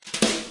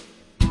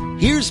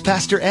Here's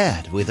Pastor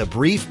Ed with a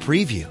brief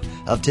preview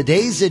of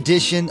today's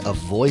edition of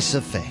Voice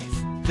of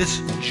Faith.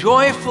 This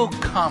joyful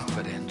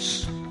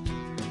confidence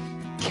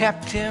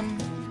kept him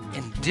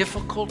in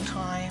difficult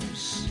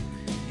times,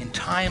 in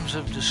times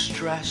of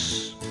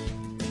distress.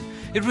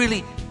 It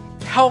really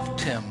helped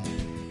him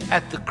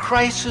at the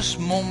crisis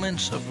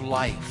moments of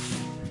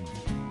life.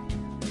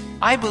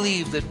 I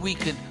believe that we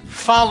could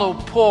follow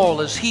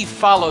Paul as he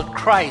followed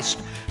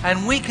Christ,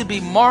 and we could be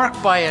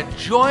marked by a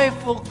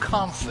joyful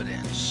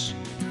confidence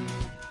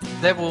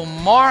that will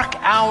mark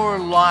our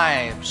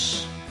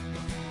lives,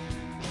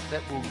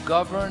 that will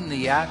govern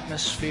the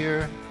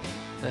atmosphere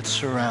that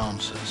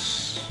surrounds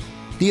us.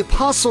 The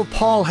Apostle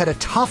Paul had a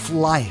tough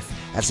life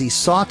as he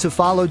sought to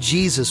follow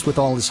Jesus with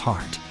all his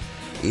heart.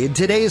 In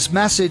today's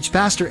message,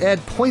 Pastor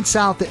Ed points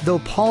out that though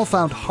Paul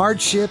found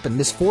hardship and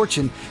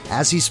misfortune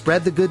as he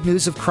spread the good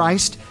news of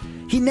Christ,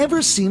 he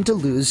never seemed to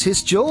lose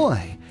his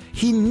joy.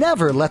 He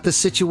never let the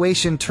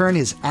situation turn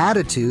his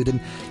attitude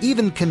and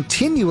even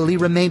continually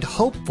remained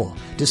hopeful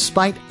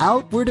despite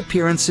outward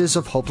appearances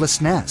of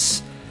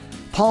hopelessness.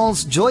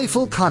 Paul's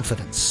joyful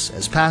confidence,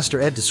 as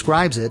Pastor Ed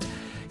describes it,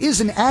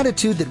 is an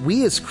attitude that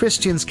we as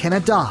Christians can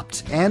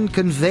adopt and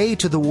convey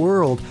to the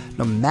world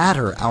no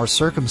matter our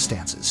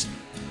circumstances.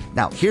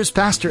 Now, here's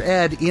Pastor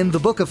Ed in the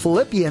book of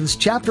Philippians,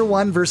 chapter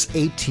 1, verse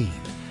 18,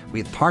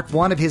 with part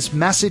 1 of his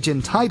message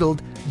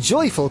entitled,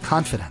 Joyful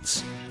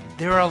Confidence.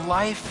 There are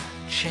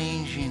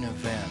life-changing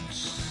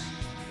events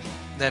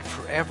that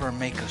forever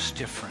make us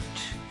different.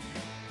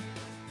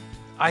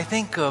 I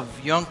think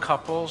of young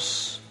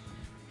couples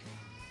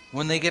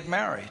when they get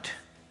married.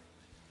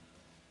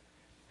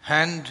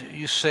 And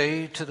you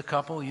say to the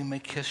couple, you may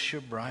kiss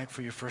your bride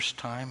for your first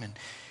time, and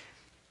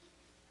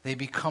they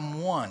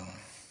become one.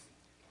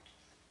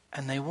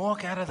 And they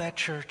walk out of that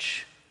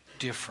church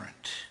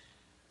different.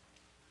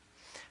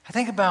 I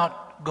think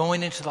about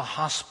going into the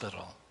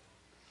hospital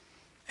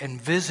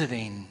and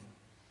visiting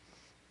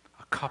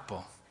a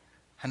couple,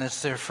 and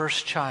it's their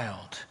first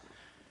child,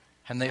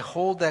 and they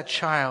hold that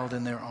child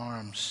in their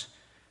arms,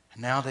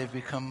 and now they've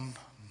become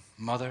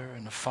a mother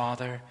and a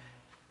father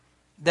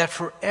that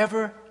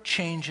forever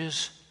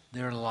changes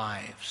their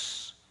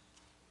lives.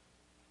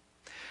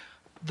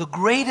 The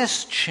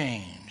greatest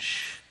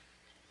change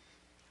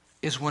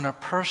is when a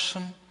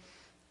person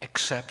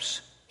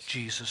accepts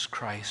Jesus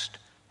Christ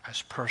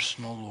as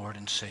personal Lord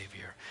and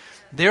Savior.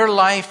 Their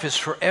life is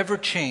forever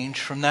changed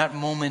from that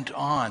moment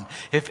on.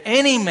 If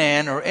any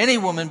man or any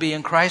woman be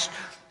in Christ,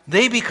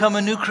 they become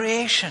a new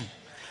creation.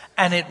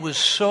 And it was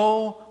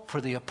so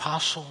for the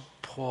Apostle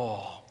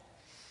Paul.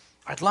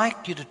 I'd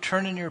like you to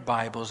turn in your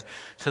Bibles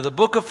to the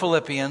book of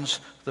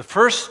Philippians, the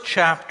first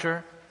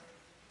chapter,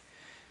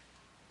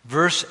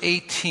 verse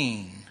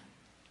 18.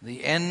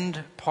 The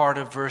end part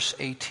of verse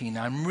 18.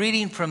 I'm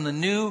reading from the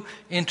New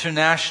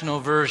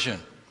International Version,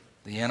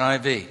 the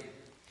NIV.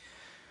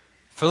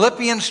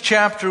 Philippians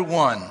chapter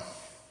 1,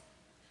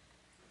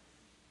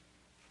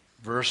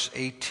 verse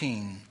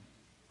 18.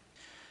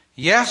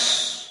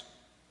 Yes,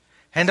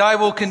 and I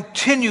will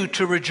continue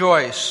to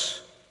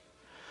rejoice,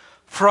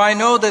 for I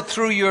know that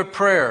through your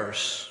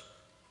prayers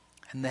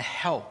and the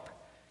help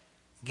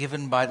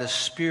given by the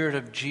Spirit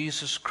of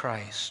Jesus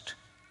Christ,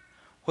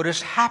 what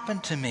has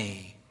happened to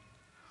me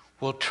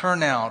will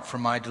turn out for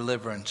my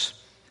deliverance.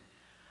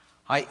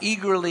 I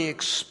eagerly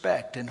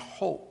expect and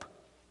hope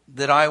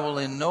that I will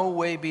in no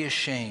way be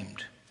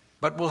ashamed,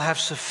 but will have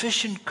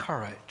sufficient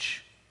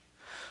courage,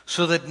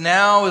 so that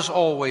now as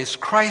always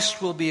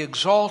Christ will be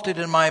exalted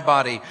in my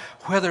body,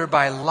 whether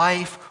by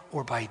life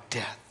or by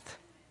death.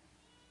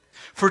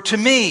 For to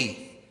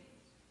me,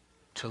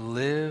 to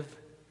live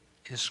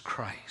is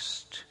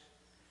Christ,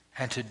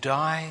 and to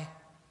die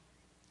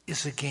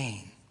is a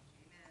gain.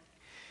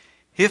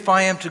 If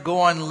I am to go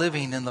on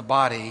living in the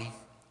body,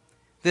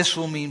 this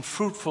will mean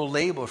fruitful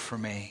labor for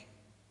me.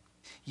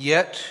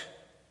 Yet,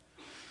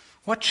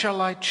 what shall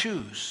I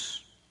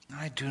choose?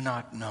 I do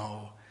not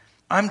know.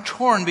 I'm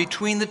torn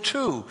between the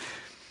two.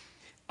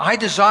 I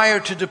desire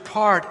to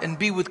depart and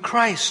be with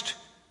Christ,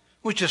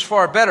 which is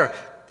far better.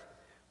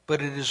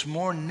 But it is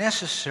more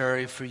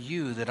necessary for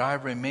you that I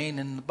remain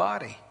in the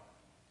body.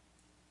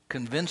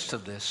 Convinced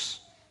of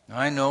this,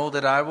 I know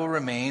that I will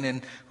remain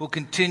and will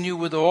continue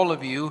with all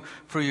of you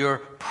for your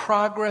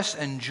progress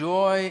and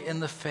joy in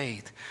the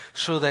faith,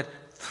 so that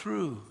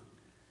through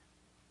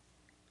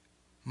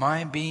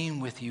my being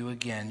with you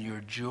again, your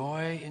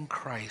joy in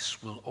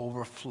Christ will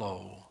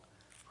overflow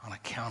on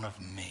account of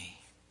me.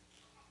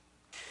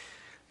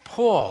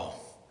 Paul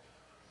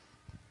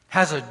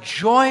has a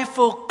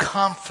joyful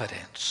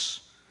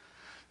confidence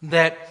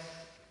that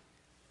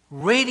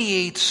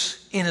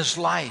radiates in his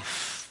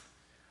life,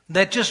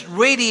 that just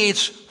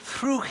radiates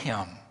through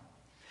him.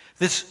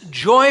 This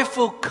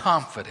joyful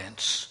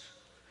confidence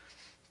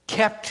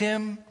kept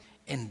him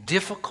in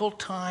difficult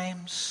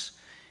times,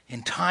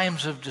 in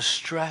times of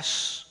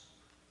distress.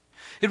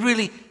 It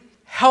really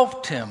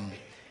helped him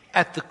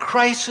at the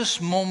crisis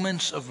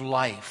moments of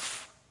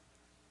life.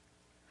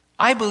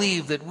 I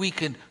believe that we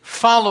can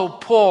follow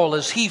Paul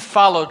as he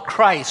followed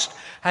Christ,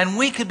 And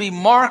we could be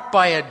marked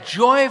by a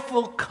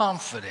joyful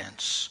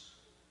confidence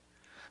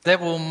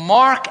that will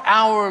mark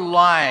our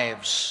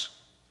lives,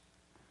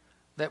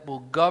 that will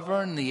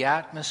govern the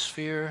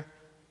atmosphere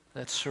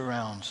that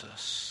surrounds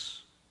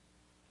us.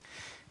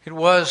 It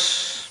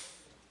was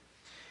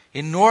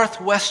in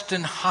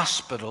Northwestern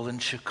Hospital in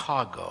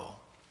Chicago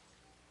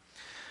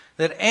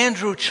that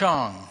Andrew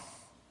Chong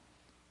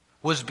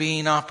was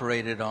being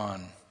operated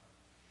on.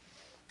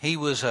 He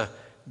was a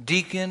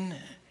deacon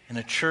in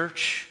a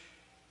church,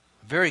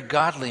 a very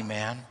godly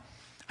man,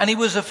 and he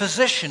was a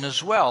physician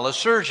as well, a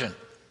surgeon.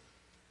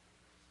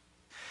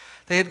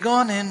 They had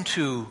gone in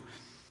to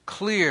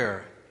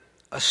clear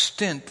a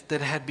stent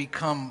that had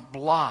become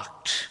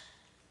blocked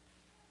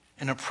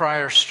in a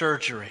prior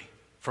surgery,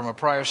 from a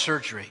prior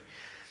surgery.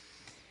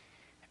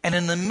 And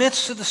in the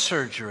midst of the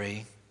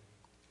surgery,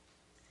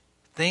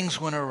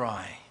 things went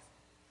awry.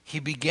 He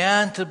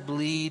began to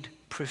bleed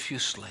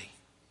profusely.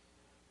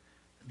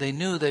 They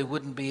knew they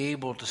wouldn't be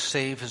able to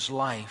save his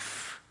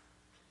life.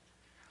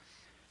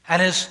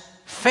 And his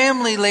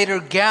family later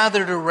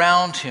gathered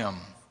around him,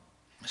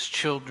 his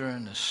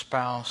children, his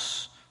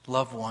spouse,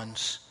 loved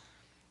ones.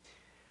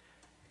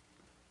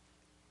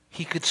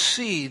 He could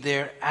see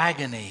their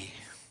agony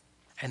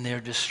and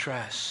their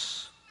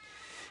distress.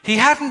 He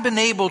hadn't been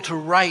able to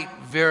write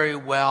very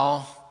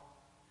well,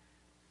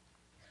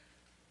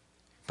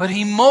 but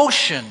he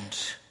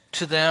motioned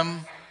to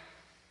them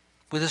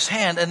with his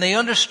hand, and they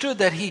understood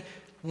that he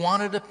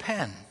wanted a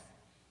pen.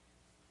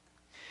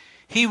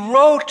 He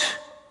wrote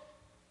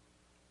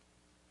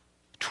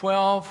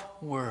 12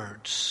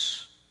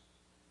 words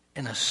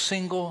in a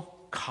single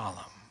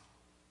column,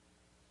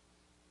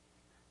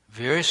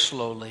 very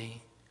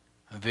slowly,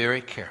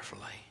 very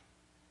carefully.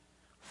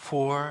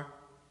 For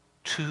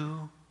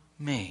to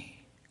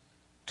me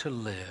to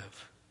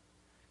live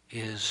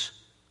is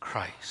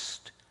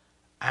Christ,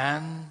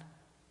 and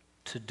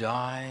to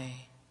die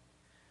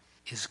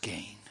is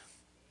gain.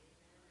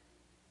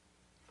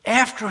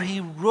 After he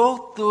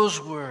wrote those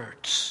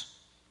words,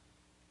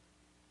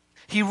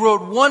 he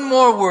wrote one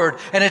more word,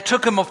 and it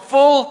took him a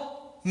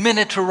full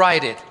minute to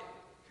write it.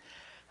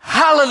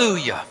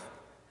 Hallelujah.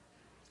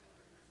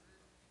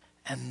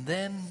 And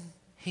then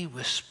he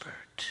whispered,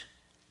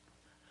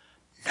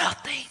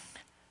 nothing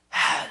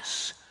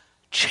has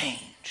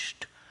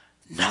changed.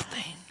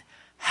 Nothing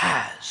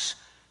has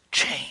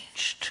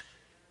changed.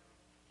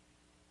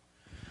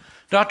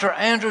 Dr.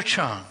 Andrew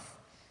Chong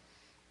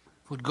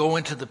would go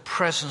into the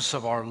presence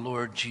of our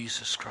Lord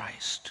Jesus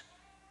Christ.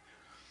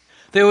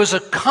 There was a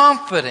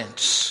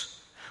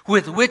confidence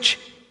with which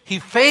he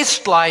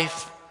faced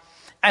life,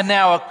 and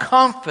now a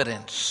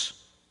confidence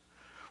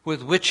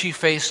with which he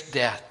faced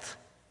death.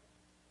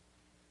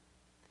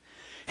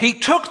 He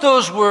took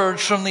those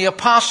words from the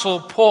Apostle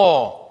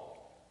Paul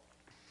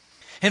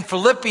in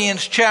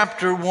Philippians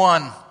chapter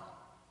 1.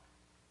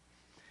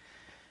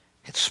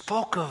 It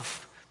spoke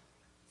of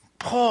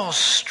Paul's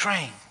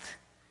strength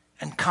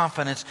and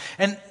confidence.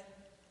 And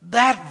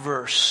that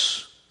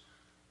verse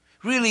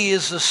really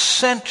is the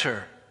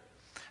center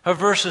of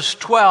verses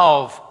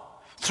 12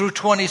 through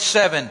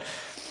 27.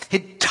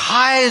 It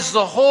ties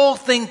the whole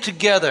thing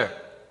together.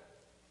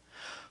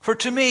 For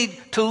to me,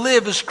 to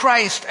live is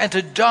Christ, and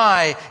to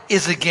die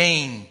is a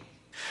gain.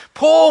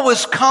 Paul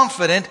was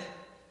confident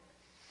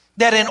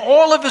that in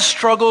all of his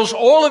struggles,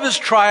 all of his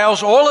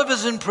trials, all of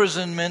his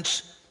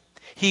imprisonments,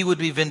 he would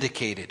be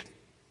vindicated.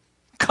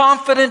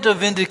 Confident of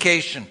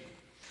vindication.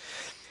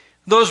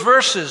 Those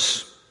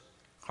verses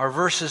are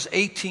verses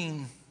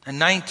 18 and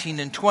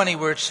 19 and 20,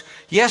 where it's,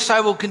 yes,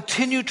 I will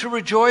continue to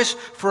rejoice,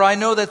 for I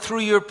know that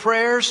through your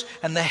prayers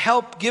and the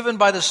help given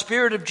by the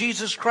Spirit of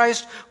Jesus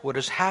Christ, what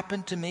has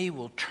happened to me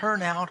will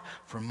turn out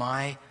for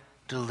my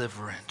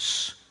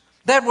deliverance.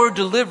 That word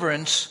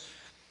deliverance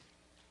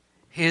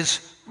is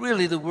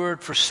really the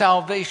word for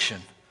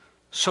salvation,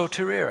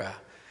 soteria.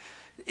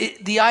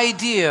 The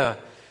idea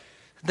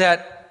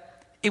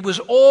that it was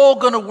all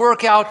going to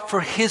work out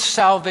for his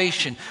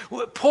salvation.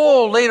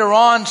 Paul later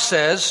on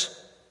says,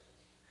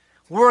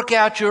 work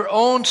out your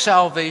own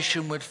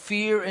salvation with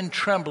fear and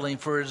trembling,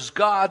 for it is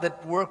God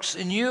that works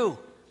in you.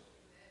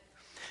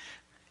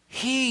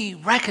 He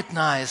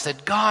recognized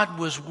that God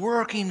was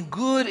working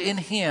good in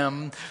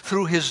him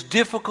through his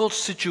difficult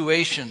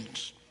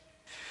situations.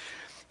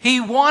 He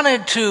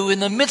wanted to, in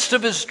the midst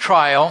of his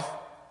trial,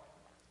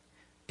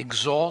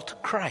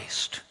 exalt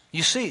Christ.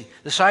 You see,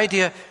 this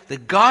idea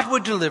that God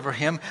would deliver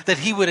him, that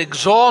he would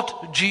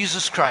exalt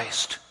Jesus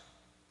Christ.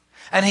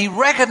 And he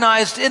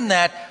recognized in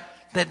that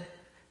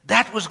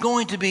was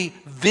going to be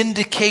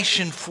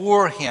vindication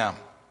for him.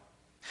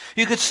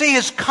 You could see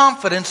his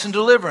confidence in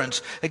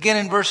deliverance. Again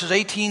in verses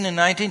 18 and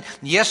 19,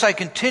 yes, I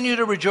continue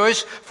to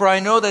rejoice, for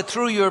I know that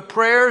through your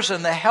prayers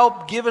and the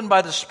help given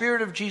by the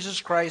Spirit of Jesus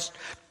Christ,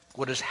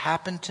 what has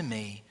happened to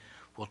me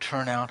will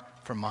turn out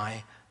for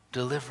my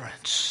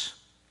deliverance.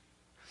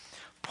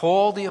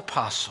 Paul the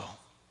Apostle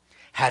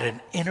had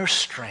an inner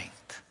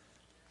strength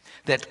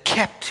that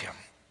kept him.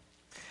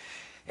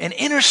 An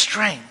inner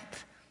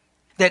strength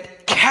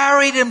that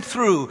carried him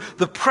through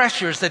the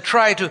pressures that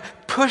tried to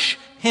push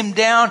him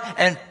down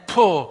and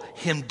pull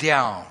him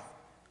down.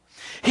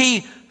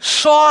 He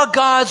saw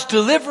God's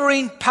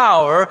delivering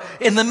power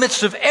in the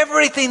midst of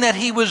everything that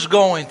he was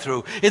going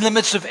through, in the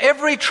midst of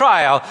every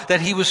trial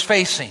that he was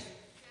facing.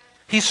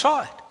 He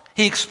saw it.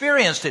 He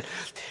experienced it.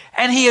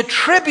 And he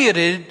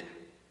attributed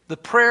the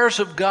prayers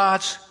of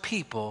God's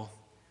people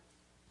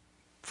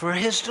for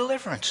his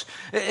deliverance.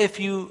 If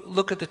you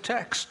look at the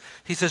text,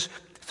 he says,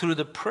 through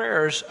the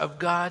prayers of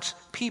God's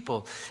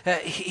people.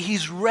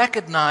 He's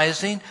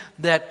recognizing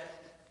that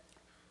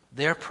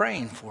they're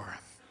praying for him.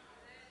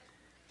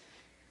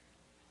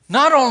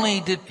 Not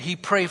only did he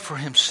pray for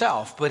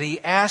himself, but he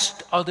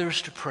asked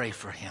others to pray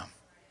for him.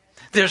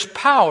 There's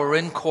power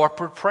in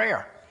corporate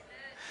prayer.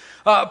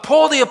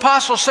 Paul the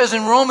Apostle says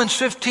in Romans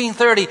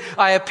 15:30,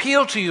 I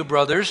appeal to you,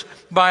 brothers,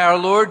 by our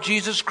Lord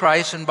Jesus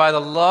Christ and by the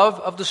love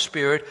of the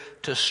Spirit,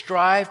 to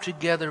strive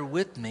together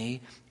with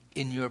me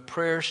in your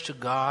prayers to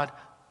God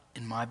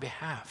in my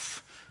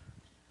behalf.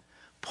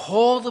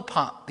 Paul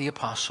the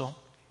Apostle,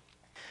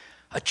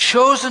 a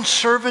chosen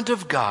servant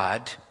of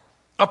God,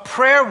 a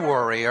prayer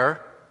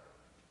warrior,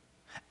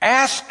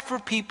 asked for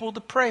people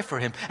to pray for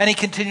him. And he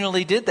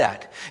continually did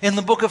that. In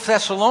the book of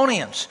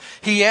Thessalonians,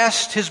 he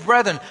asked his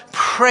brethren,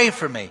 pray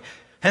for me.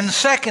 And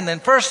second, in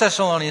 1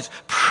 Thessalonians,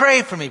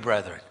 pray for me,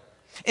 brethren.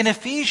 In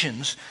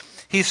Ephesians,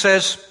 he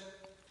says,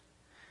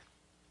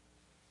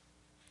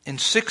 in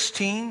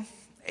 16,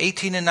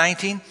 18 and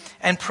 19,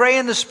 and pray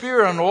in the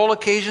Spirit on all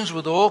occasions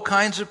with all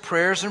kinds of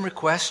prayers and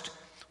requests,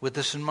 with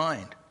this in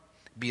mind.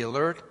 Be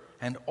alert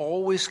and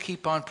always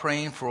keep on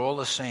praying for all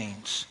the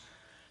saints.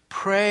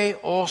 Pray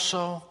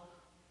also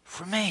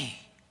for me.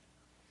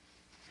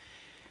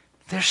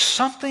 There's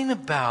something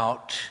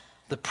about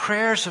the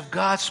prayers of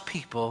God's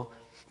people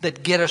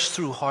that get us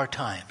through hard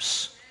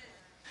times.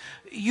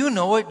 You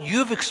know it,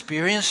 you've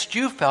experienced,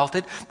 you felt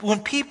it.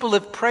 When people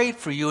have prayed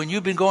for you and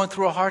you've been going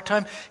through a hard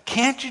time,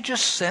 can't you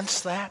just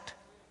sense that?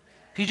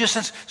 You just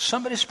sense,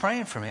 somebody's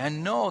praying for me. I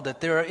know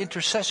that there are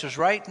intercessors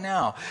right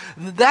now.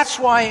 That's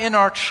why in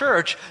our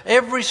church,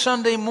 every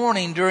Sunday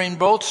morning during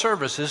both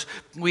services,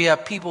 we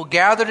have people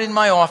gathered in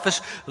my office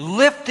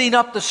lifting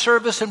up the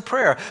service in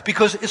prayer.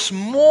 Because it's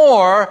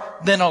more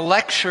than a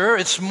lecture.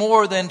 It's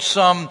more than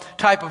some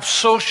type of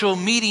social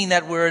meeting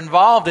that we're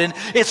involved in.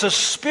 It's a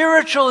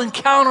spiritual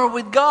encounter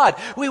with God.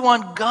 We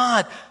want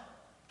God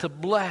to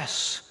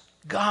bless,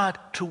 God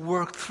to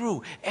work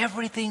through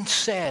everything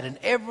said and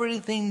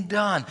everything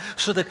done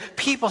so that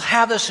people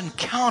have this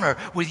encounter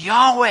with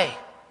Yahweh.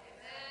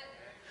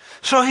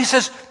 So he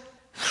says,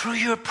 through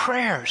your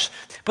prayers.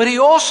 But he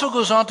also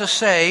goes on to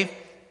say,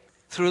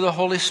 through the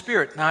Holy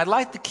Spirit. Now I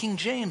like the King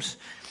James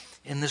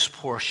in this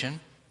portion,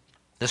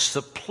 the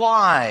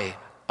supply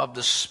of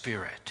the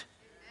Spirit.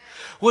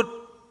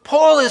 What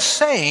Paul is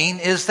saying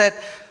is that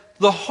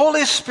the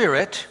Holy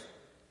Spirit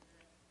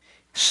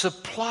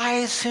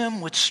supplies him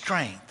with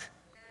strength,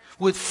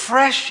 with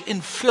fresh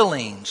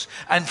infillings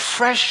and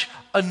fresh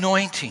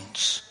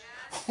anointings.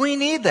 We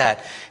need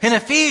that. In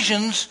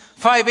Ephesians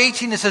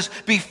 5:18 it says,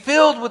 be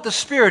filled with the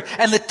Spirit.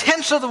 And the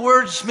tense of the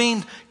words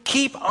mean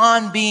keep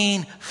on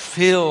being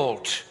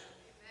filled.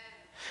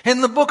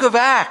 In the book of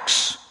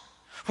Acts,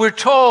 we're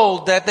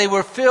told that they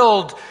were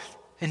filled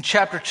in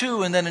chapter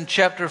 2 and then in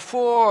chapter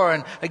 4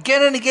 and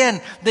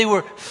again they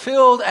were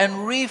filled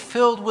and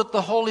refilled with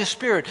the Holy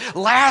Spirit.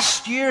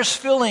 Last year's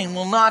filling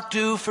will not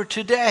do for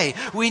today.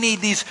 We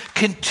need these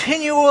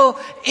continual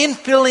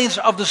infillings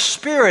of the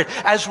Spirit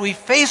as we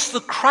face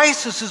the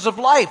crises of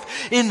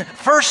life. In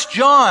 1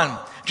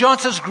 John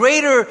says,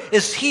 greater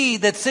is he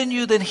that's in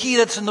you than he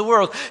that's in the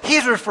world.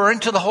 He's referring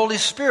to the Holy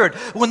Spirit.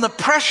 When the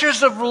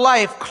pressures of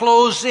life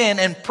close in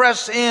and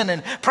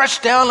press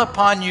down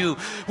upon you,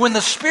 when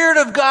the Spirit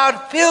of God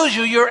fills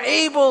you, you're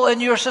able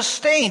and you're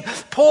sustained.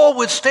 Paul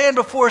would stand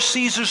before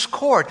Caesar's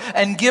court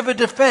and give a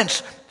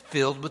defense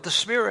filled with the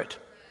Spirit.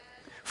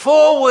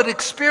 Paul would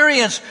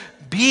experience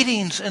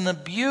beatings and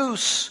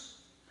abuse,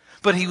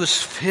 but he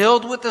was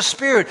filled with the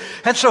Spirit.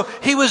 And so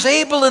he was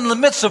able in the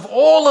midst of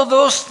all of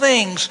those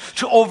things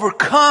to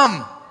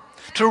overcome,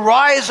 to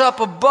rise up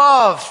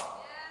above.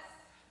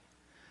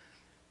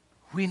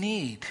 We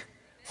need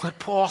what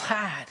Paul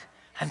had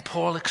and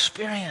Paul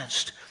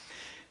experienced.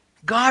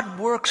 God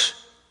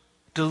works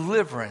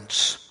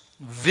deliverance,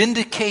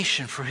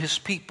 vindication for his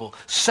people,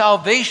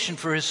 salvation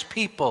for his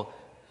people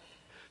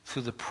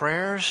through the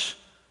prayers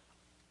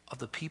of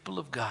the people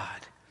of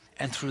God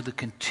and through the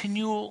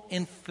continual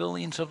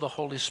infillings of the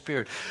Holy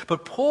Spirit.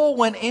 But Paul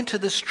went into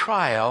this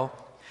trial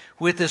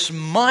with this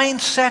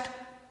mindset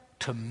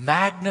to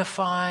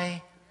magnify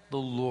the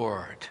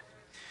Lord.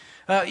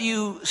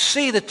 You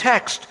see the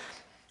text,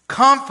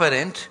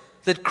 confident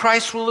that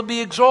Christ will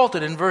be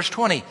exalted in verse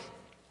 20.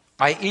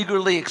 I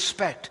eagerly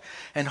expect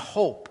and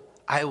hope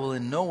I will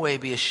in no way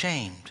be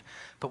ashamed,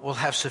 but will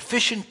have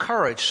sufficient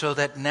courage so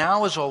that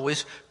now as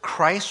always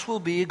Christ will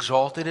be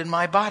exalted in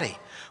my body,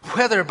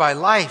 whether by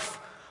life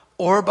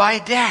or by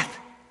death.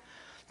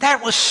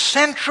 That was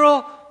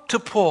central to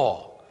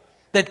Paul,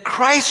 that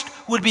Christ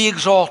would be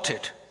exalted.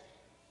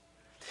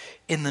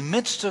 In the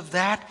midst of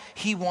that,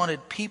 he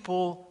wanted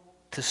people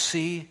to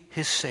see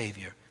his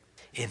Savior.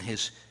 In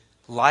his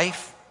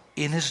life,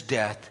 in his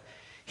death,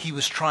 he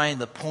was trying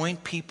to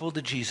point people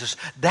to Jesus.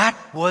 That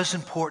was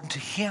important to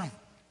him.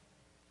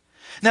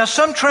 Now,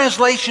 some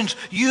translations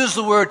use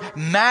the word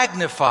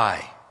magnify.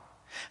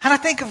 And I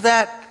think of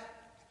that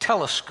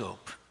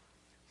telescope.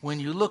 When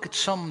you look at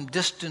some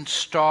distant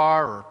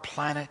star or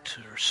planet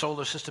or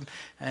solar system,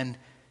 and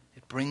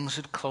it brings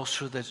it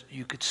closer that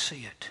you could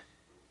see it.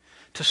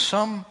 To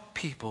some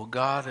people,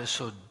 God is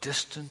so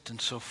distant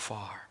and so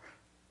far.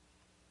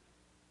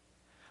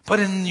 But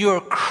in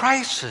your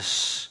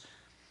crisis,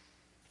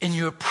 in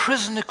your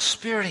prison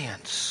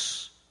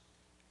experience,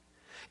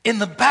 in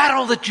the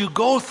battle that you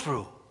go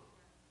through,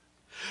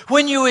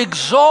 when you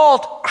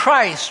exalt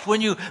Christ, when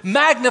you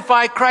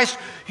magnify Christ,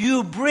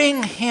 you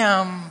bring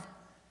him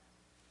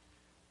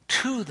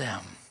to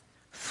them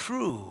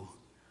through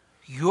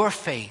your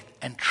faith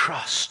and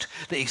trust.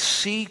 They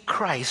see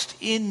Christ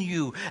in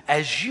you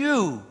as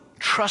you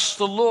trust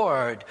the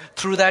Lord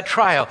through that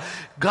trial.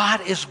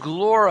 God is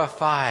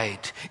glorified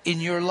in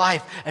your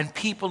life and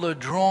people are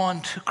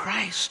drawn to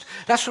Christ.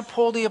 That's what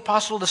Paul the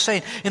Apostle is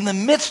saying. In the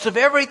midst of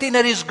everything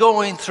that he's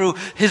going through,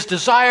 his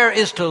desire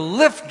is to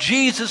lift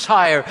Jesus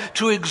higher,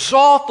 to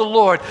exalt the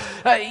Lord.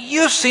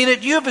 You've seen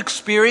it, you've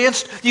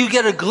experienced. You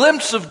get a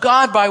glimpse of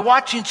God by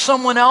watching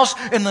someone else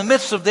in the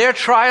midst of their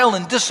trial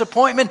and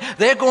disappointment.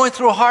 They're going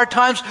through hard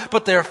times,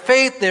 but their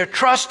faith, their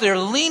trust, they're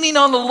leaning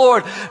on the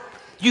Lord.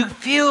 You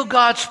feel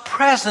God's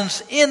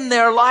presence in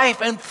their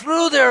life and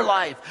through their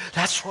life.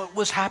 That's what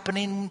was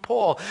happening in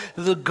Paul.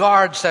 The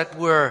guards that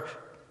were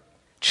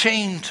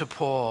chained to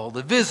Paul,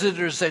 the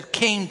visitors that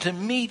came to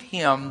meet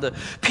him, the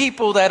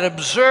people that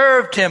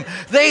observed him,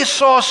 they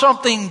saw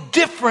something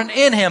different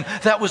in him.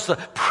 That was the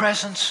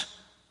presence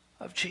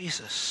of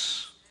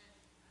Jesus.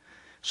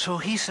 So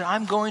he said,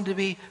 I'm going to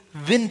be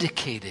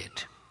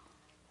vindicated.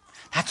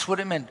 That's what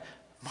it meant.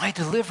 My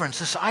deliverance,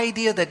 this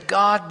idea that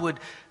God would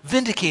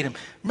vindicate him.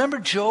 Remember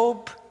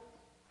Job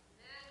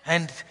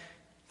and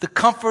the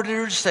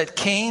comforters that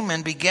came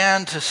and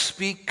began to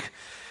speak,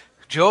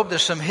 Job,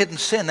 there's some hidden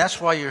sin, that's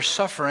why you're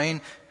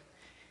suffering.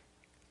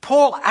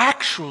 Paul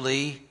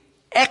actually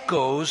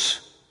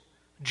echoes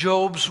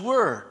Job's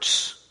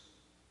words.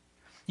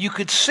 You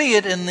could see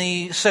it in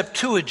the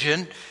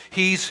Septuagint.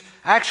 He's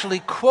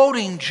actually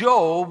quoting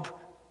Job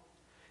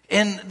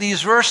in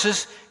these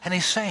verses, and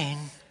he's saying,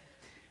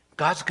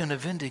 God's going to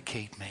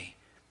vindicate me.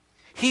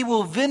 He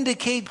will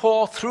vindicate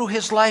Paul through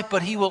his life,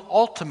 but he will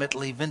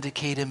ultimately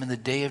vindicate him in the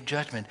day of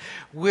judgment,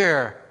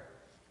 where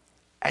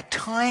at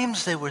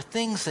times there were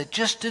things that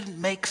just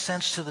didn't make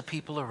sense to the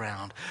people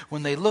around.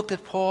 When they looked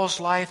at Paul's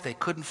life, they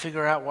couldn't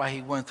figure out why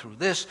he went through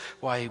this,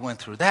 why he went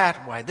through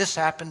that, why this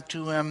happened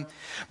to him.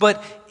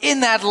 But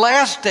in that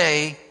last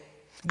day,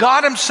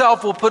 God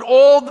himself will put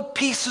all the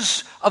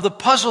pieces of the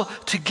puzzle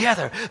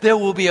together. There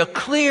will be a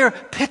clear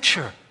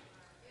picture.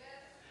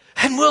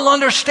 And we'll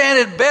understand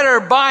it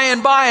better by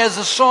and by, as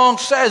the song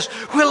says.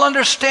 We'll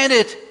understand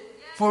it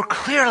more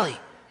clearly.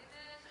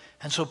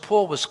 And so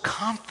Paul was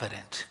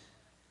confident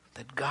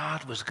that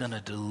God was going to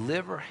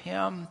deliver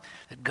him,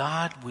 that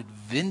God would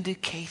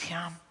vindicate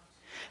him.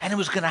 And it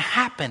was going to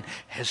happen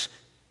as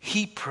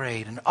he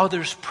prayed and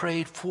others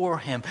prayed for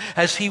him,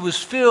 as he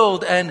was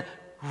filled and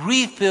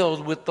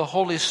refilled with the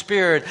Holy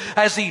Spirit,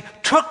 as he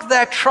took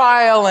that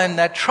trial and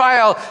that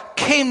trial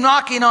came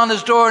knocking on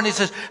his door, and he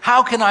says,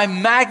 how can I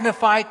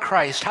magnify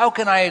Christ? How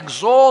can I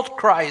exalt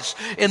Christ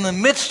in the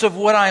midst of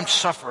what I'm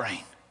suffering?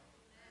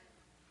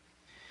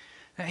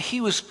 Now, he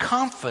was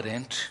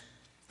confident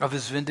of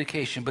his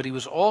vindication, but he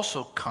was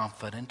also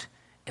confident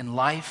in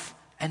life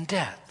and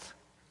death.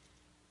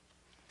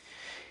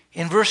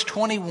 In verse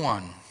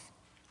 21,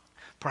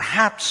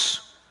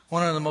 perhaps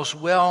one of the most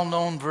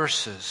well-known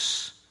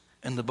verses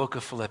in the book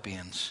of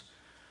Philippians,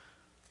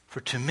 for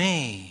to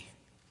me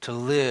to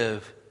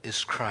live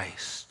is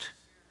Christ,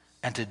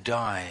 and to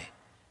die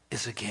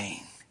is a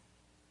gain.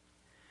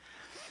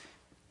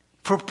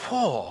 For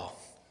Paul,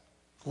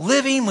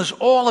 living was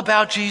all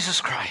about Jesus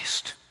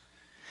Christ.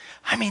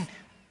 I mean,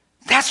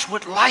 that's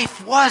what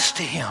life was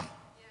to him.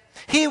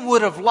 He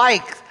would have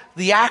liked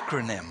the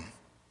acronym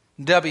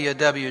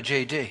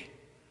WWJD.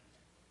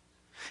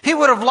 He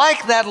would have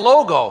liked that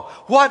logo.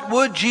 What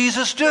would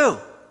Jesus do?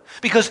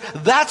 Because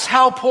that's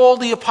how Paul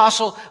the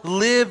Apostle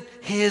lived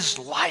his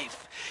life.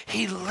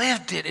 He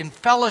lived it in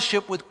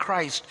fellowship with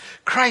Christ.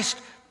 Christ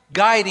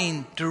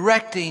guiding,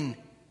 directing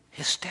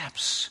his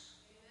steps.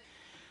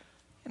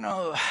 You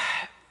know,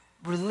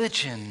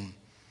 religion,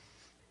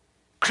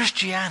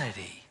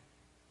 Christianity,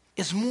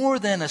 is more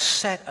than a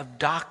set of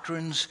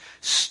doctrines,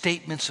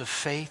 statements of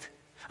faith.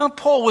 Now,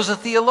 Paul was a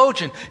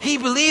theologian. He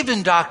believed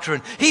in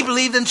doctrine. He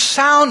believed in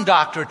sound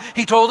doctrine.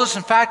 He told us,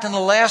 in fact, in the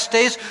last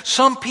days,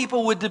 some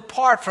people would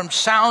depart from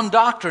sound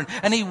doctrine.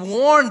 And he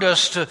warned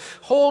us to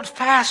hold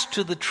fast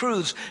to the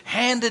truths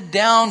handed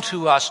down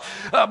to us.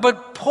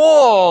 But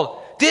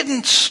Paul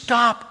didn't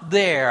stop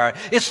there.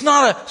 It's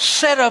not a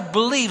set of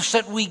beliefs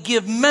that we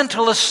give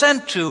mental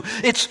assent to.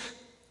 It's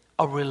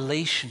a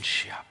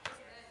relationship.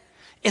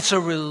 It's a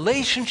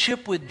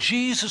relationship with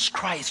Jesus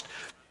Christ,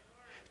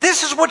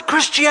 This is what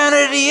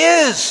Christianity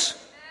is.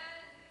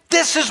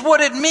 This is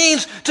what it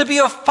means to be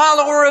a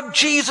follower of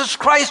Jesus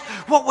Christ.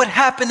 What would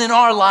happen in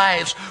our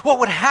lives? What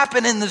would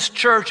happen in this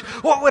church?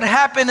 What would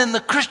happen in the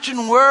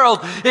Christian world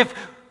if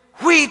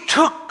we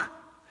took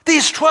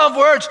these 12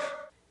 words?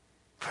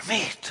 For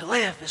me to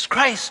live is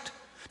Christ,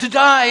 to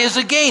die is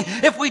a gain.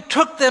 If we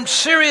took them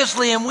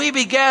seriously and we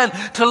began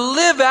to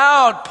live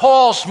out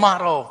Paul's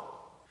motto,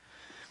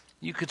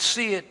 you could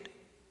see it.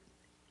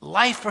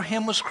 Life for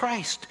him was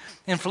Christ.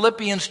 In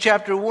Philippians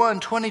chapter 1,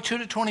 22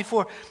 to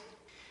 24,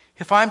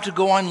 if I'm to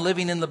go on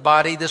living in the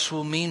body, this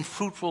will mean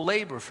fruitful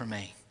labor for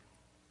me.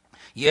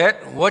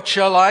 Yet, what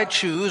shall I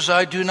choose?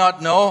 I do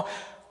not know.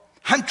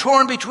 I'm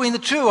torn between the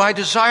two. I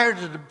desire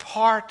to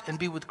depart and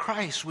be with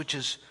Christ, which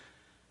is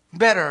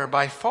better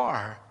by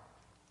far.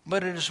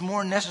 But it is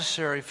more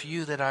necessary for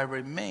you that I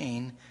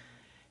remain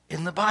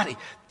in the body.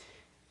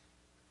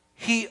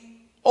 He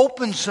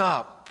opens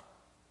up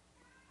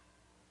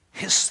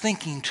his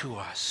thinking to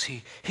us.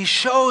 He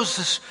shows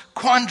this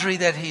quandary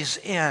that he's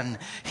in.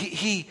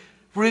 He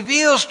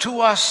reveals to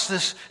us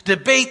this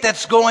debate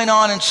that's going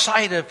on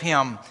inside of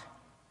him.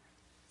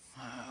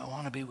 I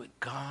want to be with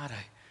God.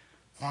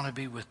 I want to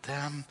be with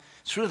them.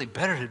 It's really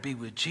better to be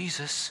with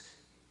Jesus.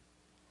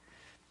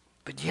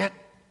 But yet,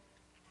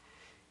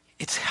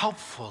 it's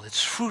helpful,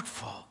 it's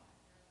fruitful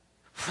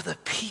for the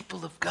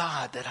people of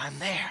God that I'm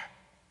there.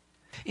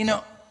 You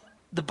know,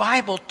 the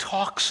Bible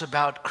talks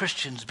about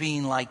Christians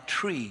being like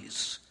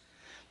trees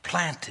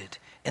planted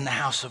in the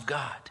house of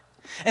God.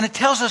 And it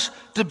tells us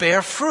to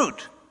bear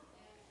fruit.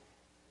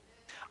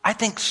 I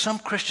think some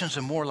Christians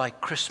are more like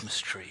Christmas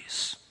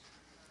trees.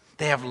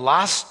 They have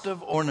lots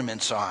of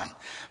ornaments on,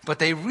 but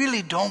they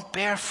really don't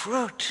bear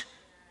fruit.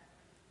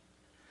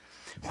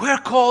 We're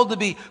called to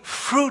be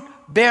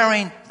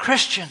fruit-bearing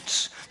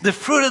Christians. The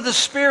fruit of the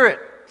Spirit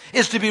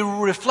is to be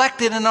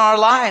reflected in our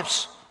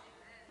lives.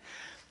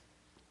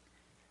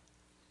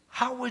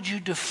 How would you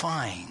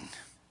define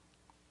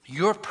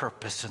your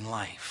purpose in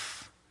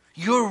life,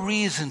 your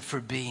reason for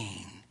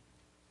being?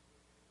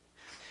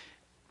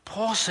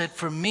 Paul said,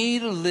 for me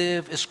to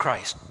live is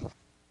Christ.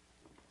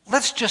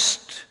 Let's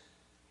just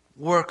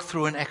work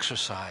through an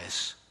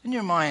exercise. In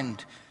your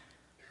mind,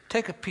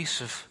 take a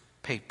piece of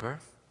paper.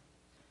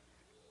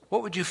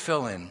 What would you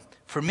fill in?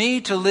 For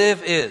me to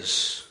live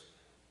is.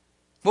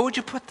 What would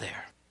you put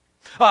there?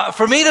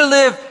 For me to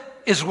live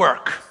is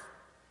work.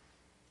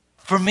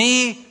 For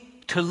me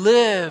to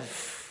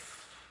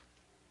live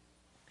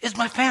is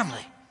my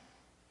family.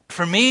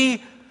 For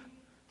me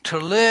to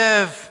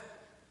live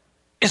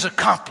is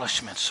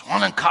accomplishments. I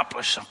want to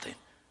accomplish something.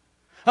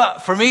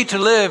 For me to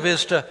live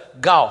is to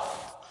golf.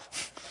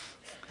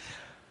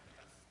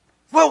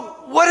 Well,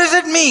 what does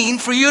it mean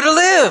for you to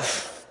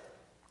live?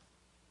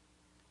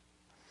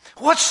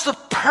 What's the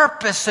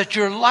purpose that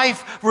your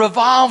life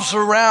revolves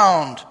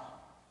around?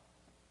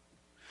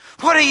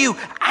 What are you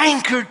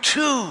anchored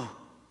to?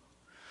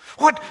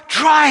 What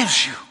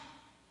drives you,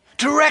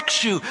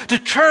 directs you,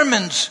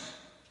 determines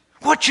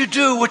what you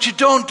do, what you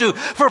don't do?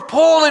 For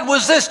Paul, it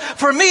was this: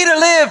 for me to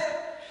live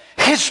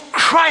is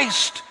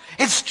Christ.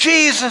 It's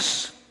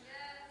Jesus.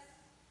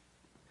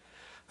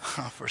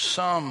 For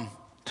some,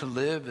 to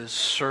live is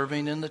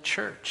serving in the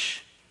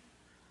church.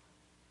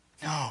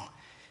 No.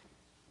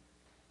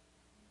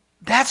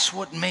 That's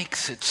what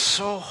makes it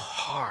so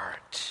hard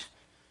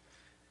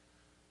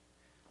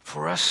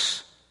for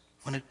us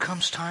when it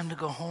comes time to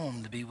go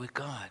home to be with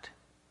God.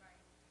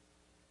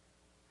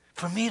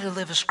 For me to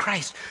live is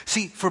Christ.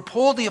 See, for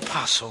Paul the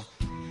Apostle,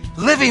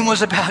 living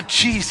was about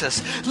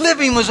Jesus.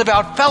 Living was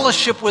about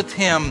fellowship with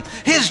Him.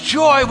 His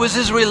joy was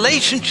his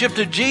relationship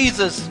to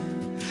Jesus.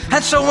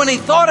 And so when he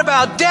thought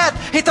about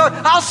death, he thought,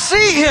 I'll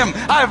see Him.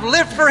 I've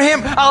lived for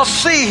Him. I'll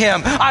see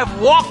Him.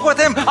 I've walked with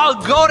Him.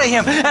 I'll go to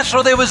Him. And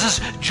so there was this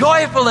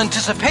joyful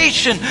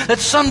anticipation that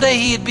someday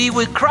he'd be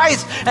with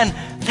Christ. And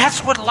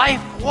that's what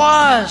life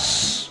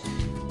was.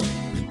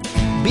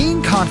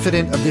 Being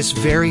confident of this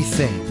very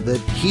thing, that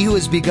He who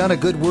has begun a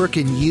good work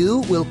in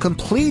you will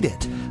complete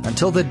it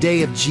until the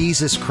day of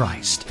Jesus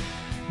Christ.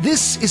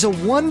 This is a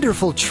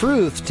wonderful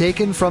truth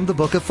taken from the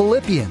book of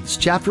Philippians,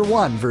 chapter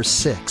 1, verse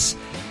 6.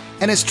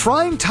 And as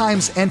trying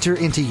times enter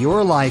into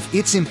your life,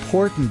 it's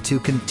important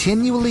to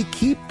continually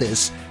keep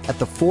this at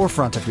the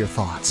forefront of your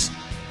thoughts.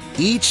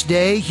 Each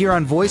day here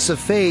on Voice of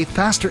Faith,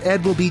 Pastor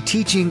Ed will be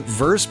teaching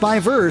verse by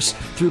verse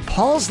through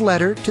Paul's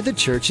letter to the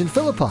church in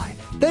Philippi.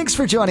 Thanks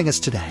for joining us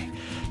today.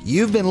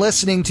 You've been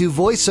listening to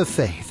Voice of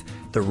Faith,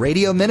 the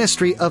radio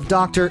ministry of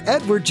Dr.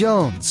 Edward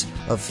Jones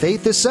of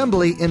Faith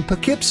Assembly in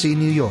Poughkeepsie,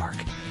 New York.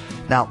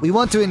 Now, we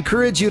want to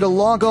encourage you to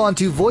log on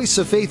to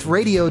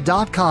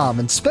voiceoffaithradio.com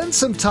and spend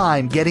some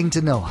time getting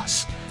to know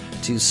us.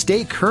 To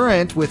stay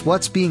current with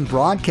what's being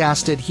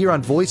broadcasted here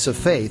on Voice of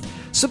Faith,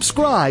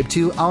 subscribe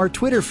to our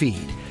Twitter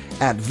feed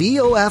at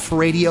VOF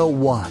Radio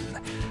 1.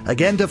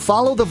 Again, to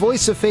follow the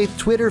Voice of Faith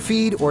Twitter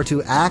feed or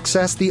to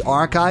access the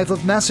archive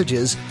of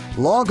messages,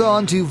 log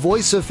on to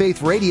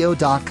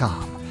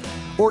voiceoffaithradio.com.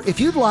 Or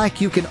if you'd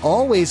like, you can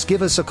always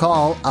give us a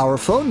call. Our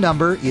phone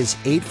number is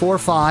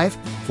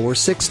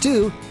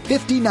 845-462-8710.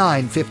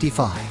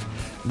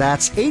 5955.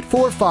 That's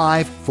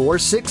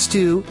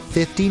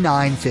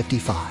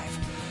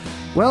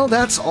 845-462-5955. Well,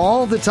 that's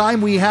all the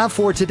time we have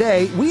for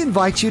today. We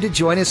invite you to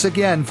join us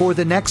again for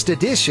the next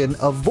edition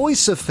of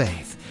Voice of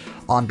Faith.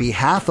 On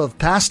behalf of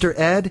Pastor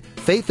Ed,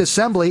 Faith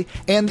Assembly,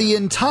 and the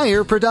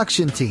entire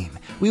production team,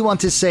 we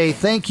want to say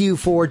thank you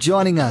for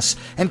joining us,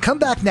 and come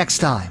back next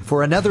time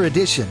for another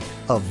edition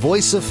of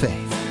Voice of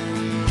Faith.